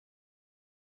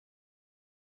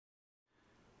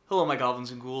Hello, my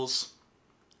goblins and ghouls.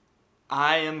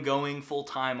 I am going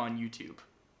full-time on YouTube.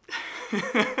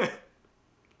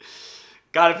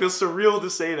 God, it feels surreal to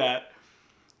say that.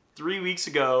 3 weeks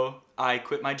ago, I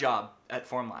quit my job at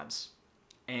Formlabs.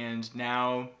 And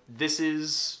now this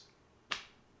is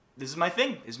my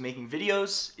thing, is making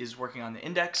videos, is working on the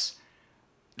index.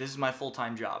 This is my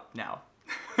full-time job now.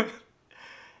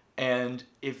 And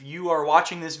if you are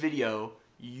watching this video,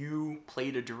 you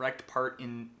played a direct part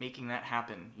in making that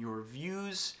happen. Your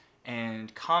views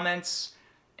and comments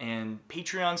and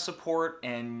Patreon support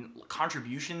and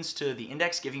contributions to the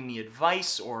index, giving me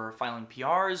advice or filing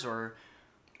PRs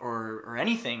or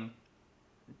anything,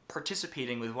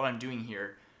 participating with what I'm doing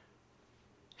here,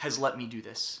 has let me do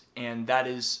this. And that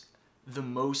is the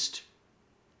most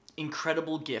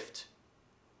incredible gift,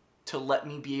 to let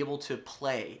me be able to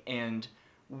play and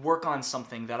work on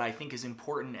something that I think is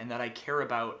important and that I care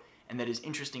about and that is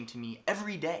interesting to me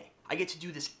every day. I get to do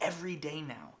this every day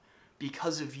now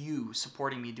because of you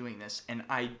supporting me doing this, and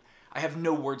I have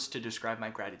no words to describe my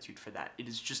gratitude for that. It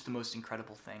is just the most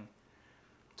incredible thing.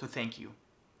 So thank you.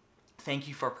 Thank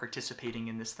you for participating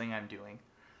in this thing I'm doing.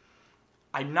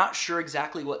 I'm not sure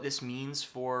exactly what this means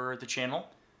for the channel.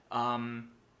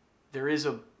 There is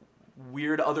a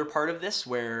weird other part of this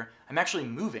where I'm actually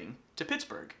moving to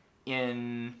Pittsburgh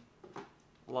in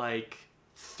like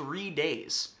 3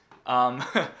 days.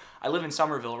 I live in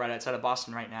Somerville, right outside of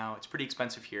Boston right now. It's pretty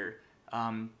expensive here.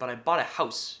 But I bought a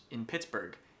house in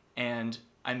Pittsburgh and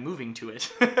I'm moving to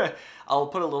it. I'll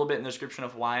put a little bit in the description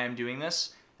of why I'm doing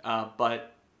this.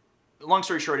 But long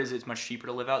story short is it's much cheaper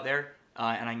to live out there.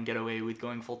 And I can get away with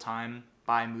going full time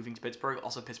by moving to Pittsburgh.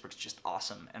 Also, Pittsburgh's just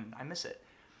awesome and I miss it.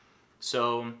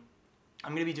 So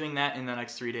I'm going to be doing that in the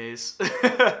next 3 days.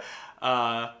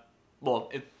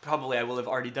 Well, I will have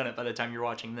already done it by the time you're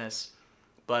watching this.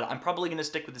 But I'm probably going to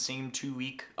stick with the same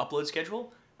 2-week upload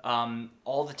schedule.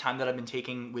 All the time that I've been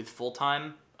taking with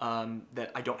full-time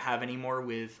that I don't have anymore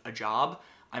with a job,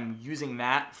 I'm using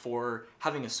that for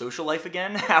having a social life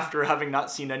again after having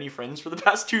not seen any friends for the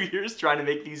past 2 years, trying to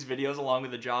make these videos along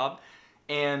with a job.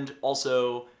 And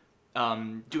also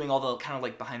doing all the kind of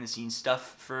like behind-the-scenes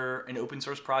stuff for an open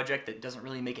source project that doesn't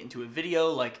really make it into a video,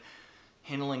 like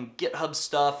handling GitHub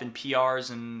stuff and PRs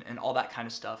and all that kind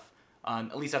of stuff.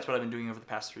 At least that's what I've been doing over the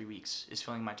past 3 weeks, is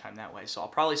filling my time that way. So I'll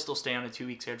probably still stay on a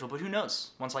 2-week schedule, but who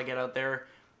knows? Once I get out there,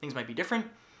 things might be different.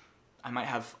 I might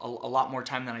have a lot more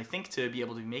time than I think to be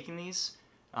able to be making these.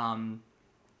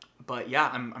 But yeah,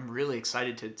 I'm really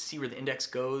excited to see where the index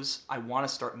goes. I want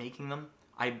to start making them.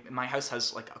 My house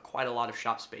has like quite a lot of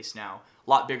shop space now, a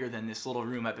lot bigger than this little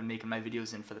room I've been making my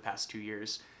videos in for the past 2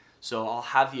 years. So I'll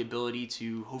have the ability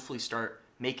to hopefully start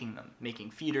making them,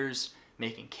 making feeders,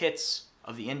 making kits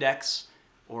of the index,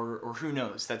 or who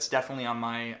knows. That's definitely on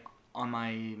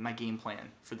my game plan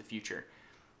for the future.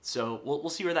 So we'll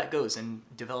see where that goes, and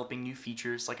developing new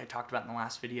features like I talked about in the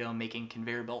last video, making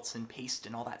conveyor belts and paste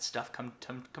and all that stuff come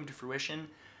to fruition.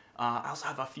 I also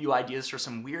have a few ideas for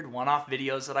some weird one-off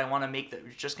videos that I want to make that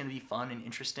are just going to be fun and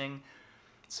interesting.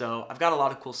 So I've got a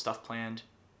lot of cool stuff planned,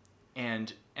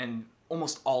 and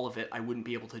almost all of it I wouldn't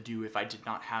be able to do if I did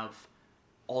not have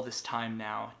all this time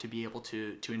now to be able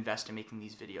to invest in making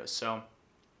these videos. So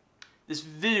this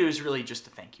video is really just a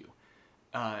thank you.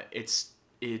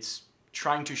 It's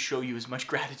trying to show you as much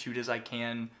gratitude as I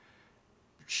can,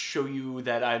 show you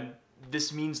that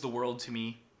this means the world to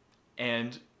me,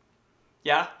 and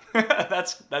yeah,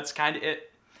 that's kind of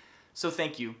it. So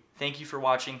thank you. Thank you for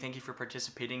watching. Thank you for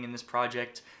participating in this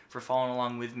project, for following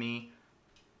along with me.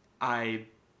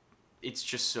 It's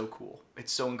just so cool.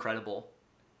 It's so incredible.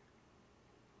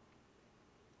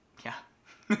 Yeah.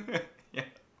 Yeah.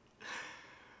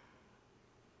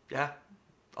 Yeah.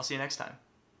 I'll see you next time.